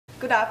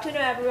Good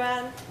afternoon,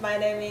 everyone. My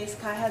name is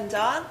Kai-Han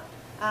John.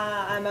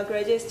 I'm a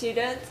graduate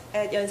student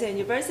at Yonsei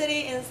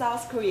University in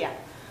South Korea.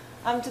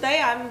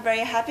 Today, I'm very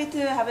happy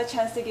to have a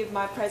chance to give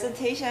my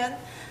presentation,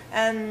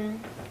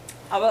 and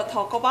I will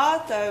talk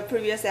about the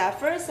previous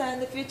efforts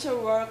and the future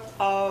work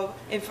of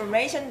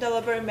Information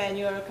Delivery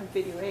Manual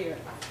Configurator.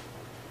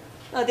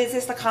 This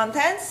is the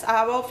contents.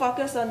 I will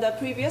focus on the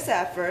previous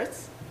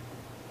efforts.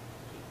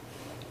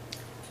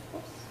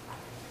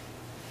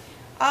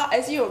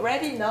 As you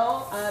already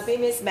know,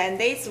 BIM is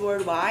mandates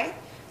worldwide.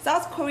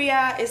 South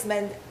Korea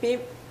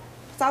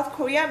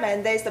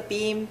mandates the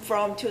BIM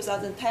from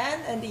 2010,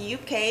 and the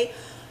UK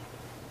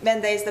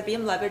mandates the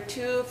BIM level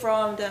 2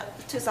 from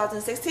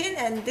 2016,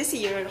 and this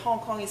year Hong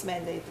Kong is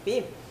mandated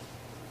BIM.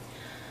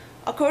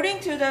 According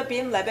to the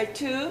BIM level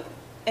 2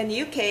 in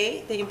the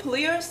UK, the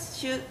employers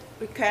should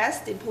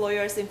request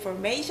employers'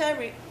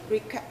 information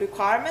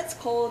requirements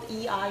called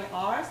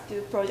EIRs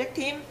to project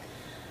team.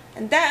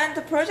 And then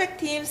the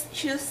project teams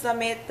should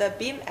submit the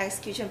BIM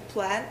execution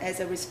plan as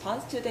a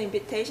response to the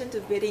invitation to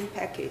bidding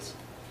package.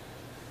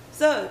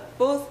 So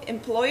both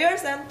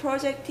employers and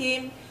project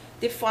team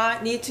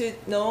need to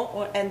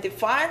know and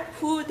define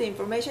who the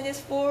information is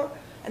for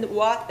and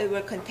what it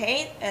will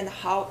contain and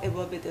how it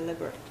will be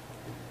delivered.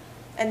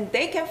 And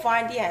they can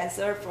find the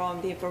answer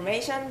from the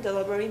Information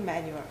Delivery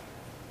Manual.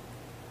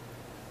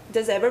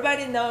 Does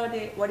everybody know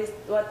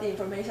what the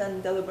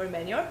Information Delivery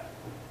Manual?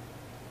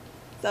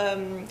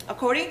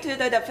 According to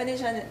the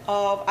definition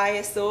of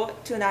ISO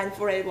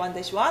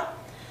 29481-1,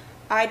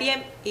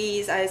 IDM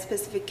is a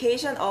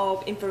specification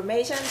of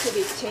information to be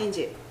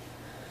exchanged.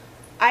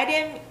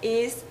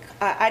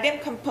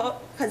 IDM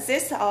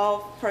consists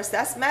of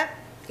process map,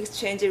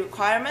 exchange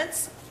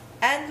requirements,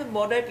 and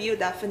model view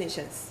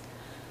definitions.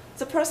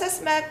 The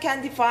process map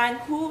can define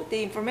who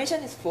the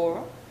information is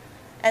for,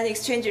 and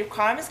exchange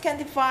requirements can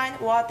define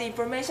what the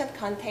information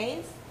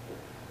contains,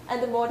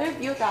 and the model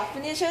view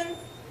definition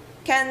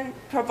can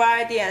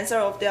provide the answer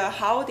of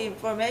how the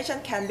information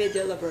can be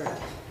delivered.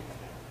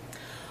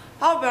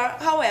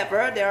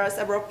 However, there are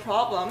several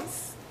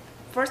problems.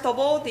 First of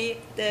all, the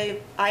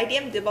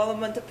IDM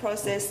development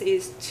process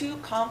is too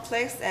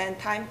complex and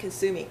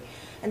time-consuming,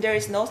 and there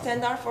is no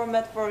standard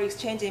format for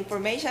exchanging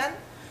information.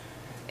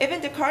 Even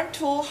the current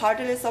tool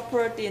hardly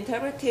supports the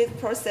integrated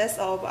process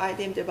of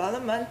IDM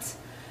development,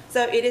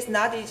 so it is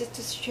not easy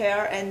to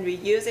share and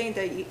reuse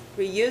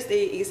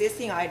the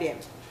existing IDM.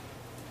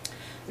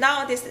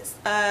 Now, this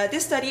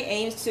study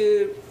aims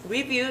to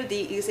review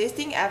the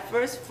existing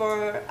efforts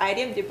for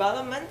IDM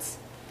development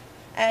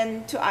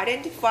and to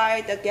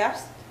identify the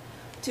gaps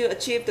to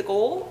achieve the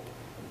goal.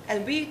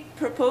 And we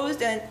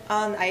proposed an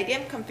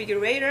IDM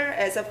configurator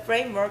as a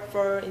framework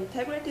for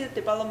integrated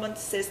development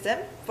system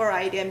for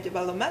IDM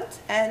development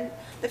and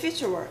the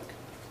future work.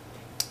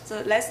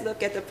 So let's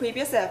look at the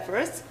previous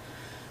efforts.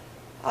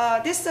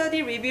 This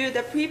study reviewed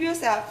the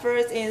previous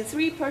efforts in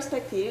three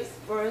perspectives.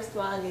 First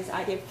one is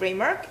IDM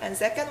framework, and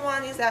second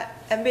one is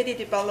embedded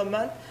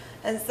development,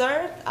 and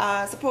third,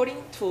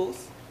 supporting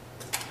tools.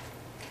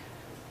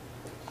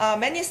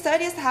 Many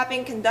studies have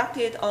been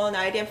conducted on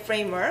IDM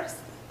frameworks,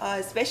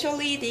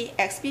 especially the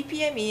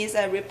XBPM is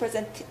a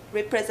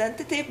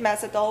representative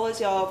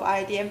methodology of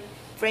IDM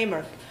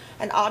framework,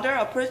 and other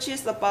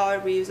approaches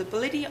about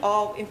reusability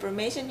of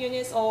information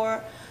units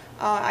or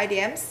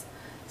IDMs.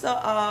 So,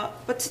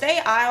 but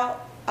today I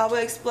will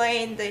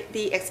explain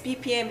the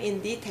XBPM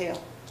in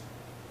detail.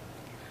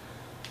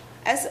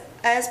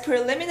 As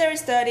preliminary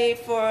study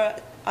for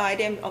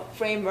IDM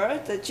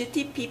framework, the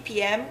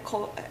GTPPM,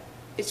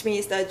 which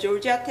means the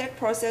Georgia Tech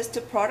Process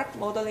to Product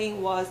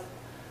Modeling, was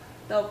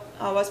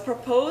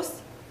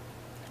proposed.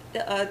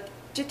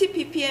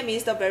 GTPPM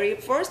is the very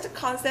first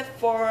concept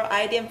for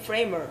IDM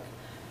framework.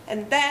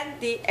 And then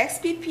the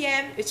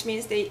XBPM, which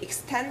means the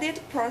Extended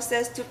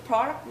Process to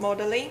Product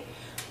Modeling,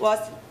 was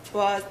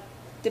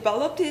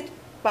developed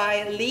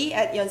by Lee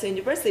at Yonsei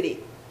University.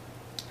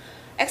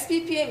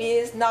 XBPM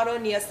is not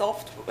only a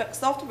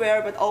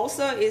software, but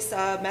also is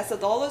a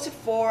methodology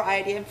for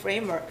IDM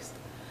frameworks.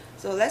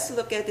 So let's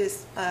look at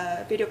this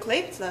video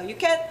clip. So you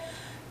can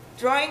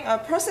drawing a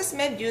process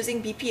map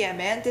using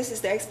BPMN. This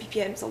is the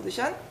XBPM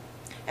solution.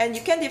 And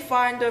you can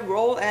define the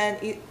role and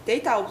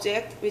data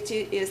object, which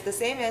is the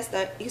same as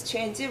the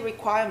exchange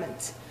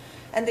requirement.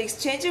 And the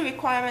exchange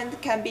requirement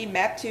can be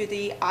mapped to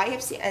the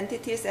IFC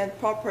entities and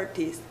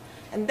properties.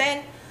 And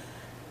then,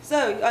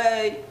 so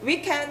we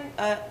can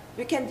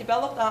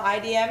develop an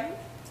IDM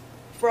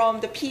from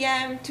the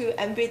PM to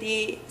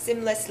MVD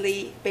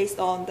seamlessly based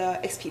on the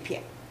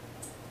XBPM.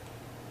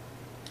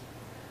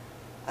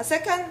 A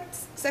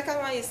second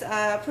one is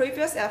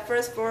previous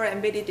efforts for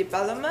embedded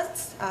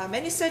development.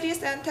 Many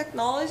studies and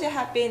technology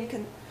have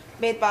been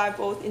made by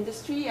both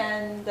industry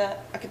and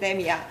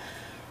academia.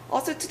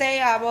 Also today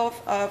I will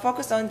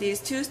focus on these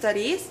two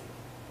studies.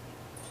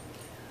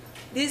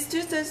 These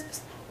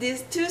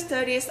two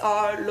studies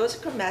are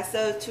logical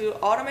methods to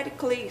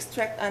automatically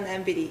extract an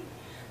MVD.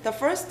 The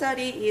first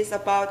study is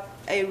about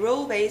a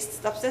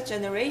rule-based subset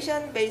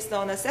generation based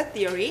on a set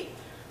theory.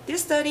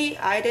 This study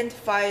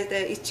identified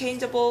the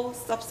exchangeable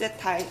subset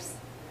types.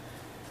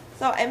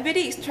 So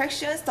MVD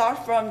extraction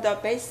starts from the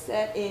base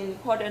set in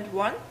quadrant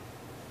 1.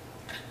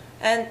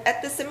 And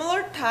at the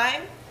similar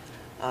time,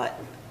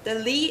 the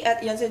Lee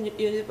at Yonsei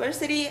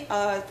University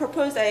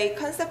proposed a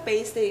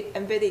concept-based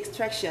MVD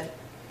extraction.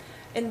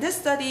 In this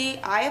study,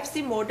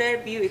 IFC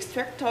model view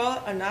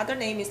extractor, another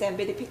name is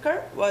MVD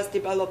picker, was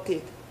developed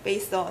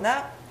based on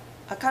a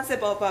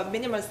concept of a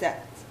minimal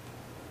set.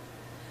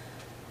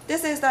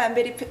 This is the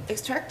MVD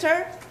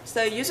extractor.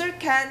 So user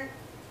can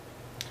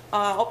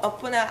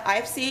open an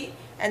IFC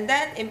and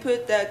then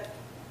input the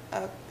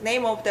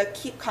name of the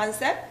key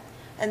concept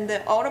and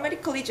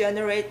automatically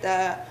generate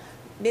the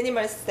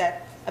minimal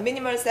set. A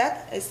minimal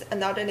set is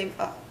another name,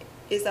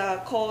 is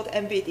called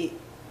MVD.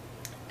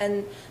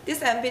 And this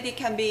MVD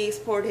can be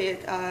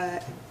exported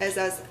as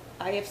an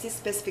IFC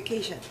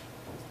specification.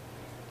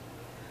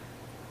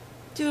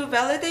 To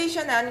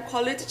validation and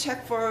quality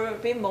check for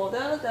BIM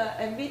model, the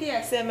MVD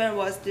XML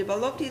was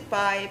developed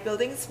by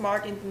Building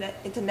Smart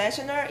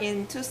International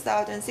in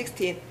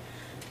 2016.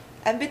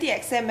 MVD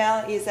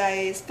XML is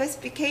a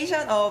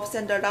specification of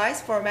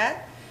standardized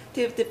format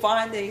to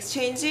define the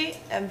exchange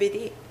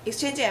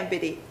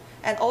MVD.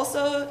 And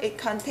also it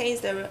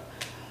contains a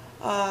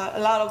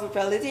lot of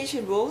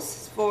validation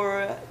rules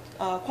for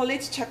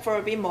quality check for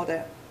a BIM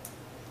model.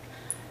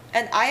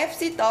 And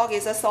IFC Doc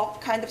is a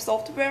kind of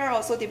software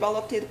also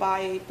developed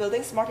by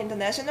Building Smart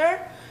International,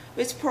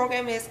 which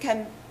program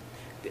can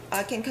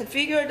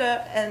configure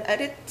and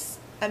edit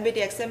MVD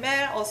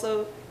XML.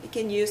 Also, it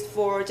can use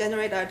for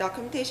generate a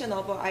documentation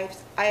of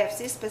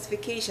IFC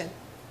specification.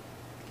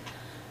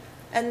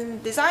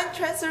 And design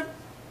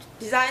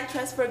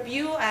transfer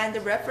view and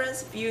the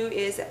reference view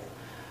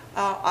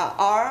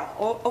are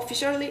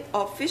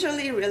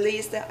officially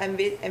released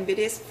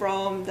MVDs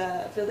from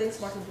the Building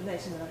Smart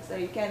International. So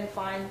you can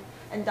find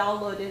and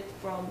download it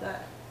from the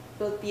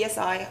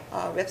BSI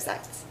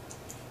websites.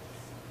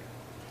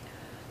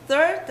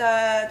 Third,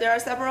 there are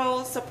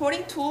several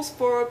supporting tools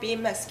for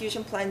BIM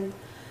execution plan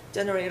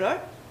generator.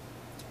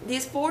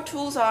 These 4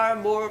 tools are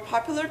more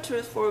popular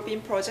tools for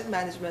BIM project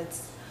management.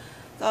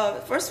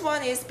 The first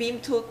one is BIM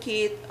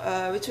Toolkit,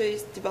 which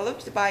is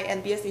developed by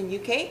NBS in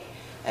UK,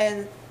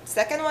 and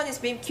second one is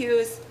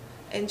BIMQ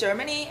in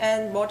Germany,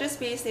 and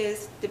ModelSpace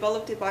is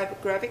developed by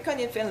Graphicon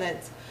in Finland.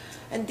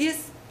 And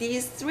these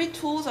 3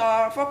 tools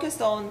are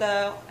focused on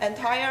the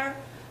entire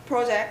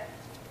project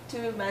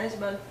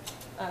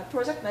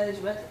project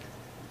management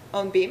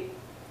on BIM.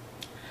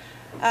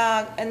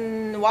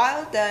 And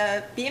while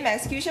the BIM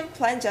execution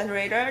plan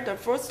generator, the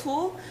first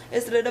tool,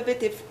 is a little bit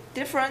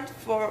different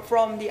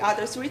from the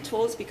other 3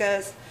 tools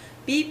because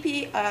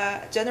BP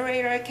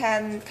generator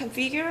can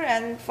configure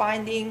and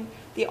finding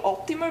the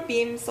optimal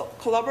BIM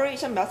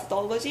collaboration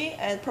methodology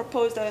and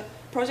propose the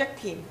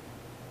project team.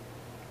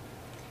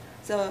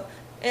 So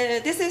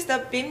this is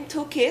the BIM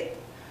toolkit.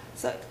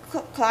 So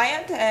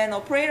client and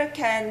operator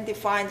can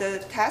define the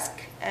task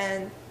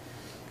and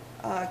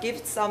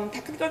give some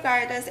technical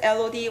guidance,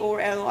 LOD or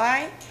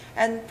LOI,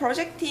 and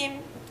project team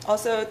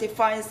also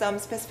defines some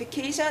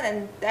specification,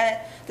 and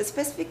that the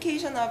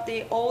specification of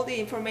all the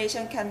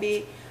information can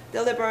be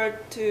delivered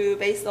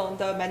based on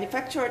the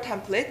manufacturer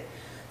template.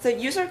 So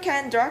user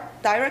can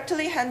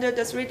directly handle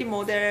the 3D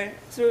model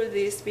through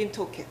these BIM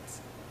toolkits.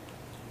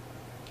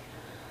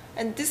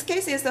 And this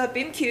case is a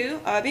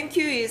BIMQ. BIMQ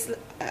is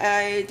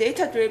a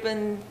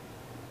data-driven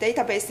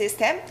database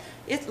system.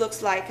 It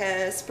looks like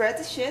a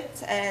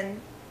spreadsheet,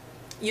 and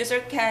user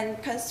can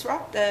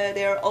construct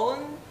their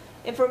own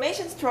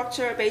information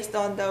structure based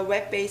on the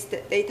web-based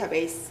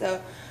database.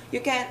 So you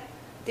can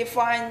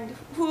define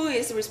who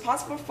is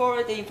responsible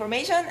for the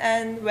information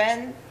and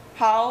when,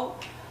 how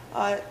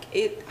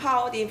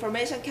the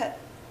information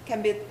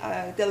can be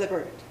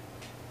delivered.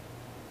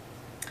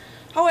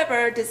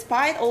 However,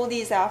 despite all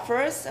these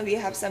efforts, we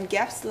have some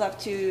gaps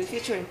left to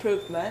future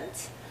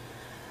improvement.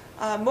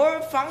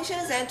 More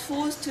functions and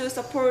tools to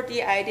support the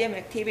IDM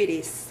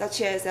activities,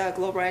 such as a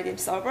global IDM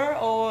server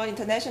or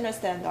international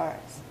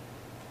standards.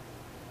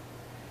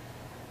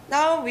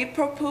 Now we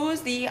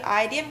propose the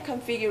IDM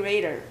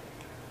Configurator.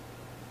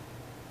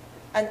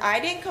 An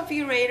IDM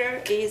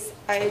Configurator is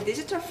a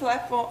digital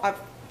platform,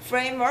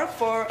 framework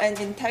for an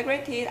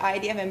integrated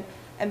IDM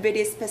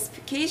embedded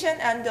specification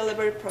and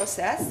delivery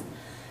process.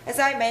 As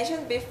I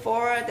mentioned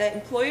before, the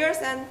employers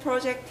and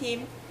project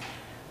team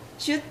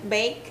should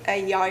make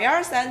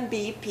EIRs and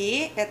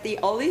BEP at the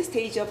early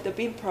stage of the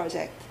BIM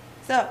project.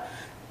 So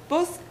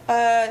both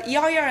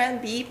EIR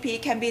and BEP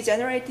can be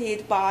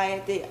generated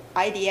by the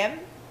IDM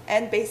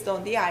and based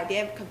on the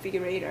IDM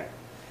configurator.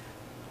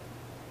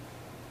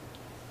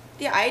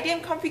 The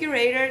IDM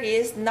configurator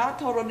is not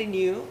totally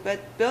new, but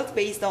built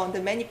based on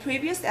the many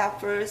previous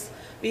efforts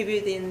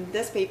reviewed in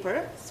this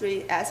paper,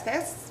 3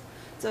 aspects.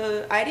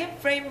 So IDM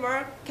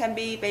framework can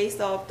be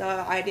based off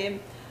the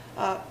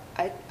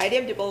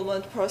IDM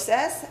development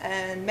process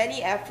and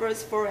many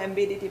efforts for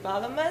embedded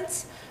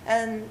developments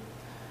and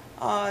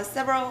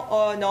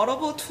several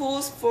notable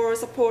tools for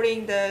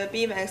supporting the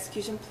BIM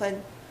execution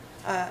plan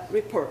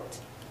report.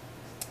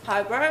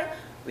 However,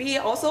 we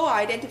also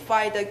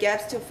identify the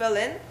gaps to fill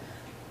in.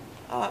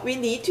 We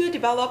need to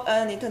develop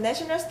an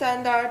international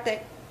standard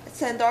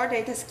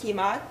data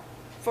schema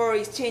for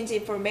exchange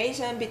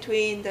information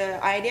between the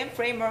IDM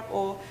framework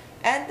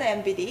and the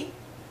MVD,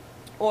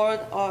 or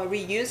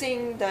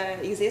reusing the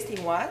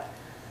existing one.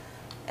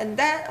 And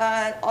then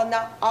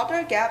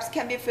other gaps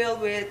can be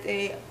filled with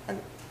a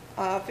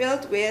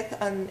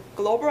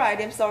global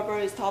IDM server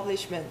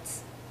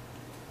establishments.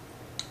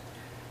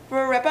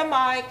 For wrap up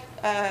my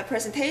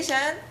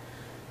presentation,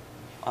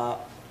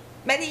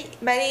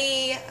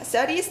 many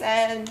studies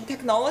and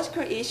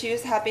technological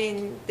issues have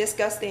been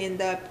discussed in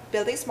the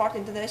Building Smart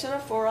International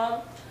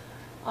Forum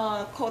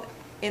called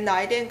in the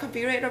IDM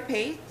Configurator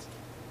page.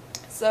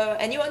 So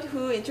anyone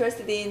who is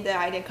interested in the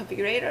IDM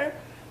Configurator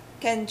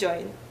can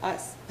join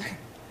us.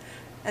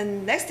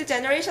 And next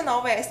generation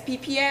of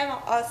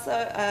SPPM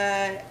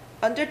also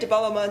under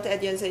development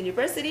at Yonsei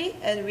University,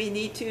 and we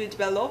need to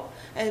develop,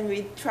 and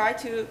we try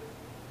to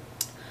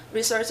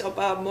research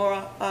about more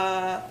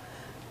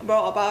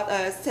about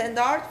a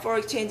standard for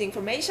exchange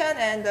information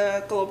and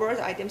the global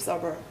IDM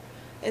server.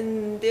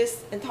 In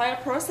this entire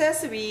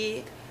process,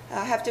 we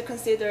have to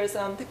consider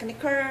some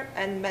technical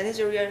and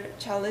managerial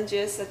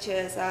challenges such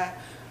as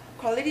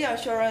quality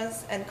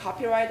assurance and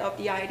copyright of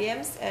the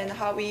IDMs, and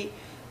how we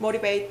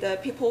motivate the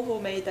people who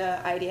made the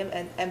IDM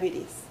and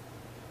MVDs.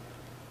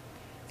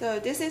 So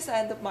this is the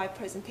end of my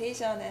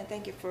presentation, and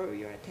thank you for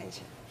your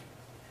attention.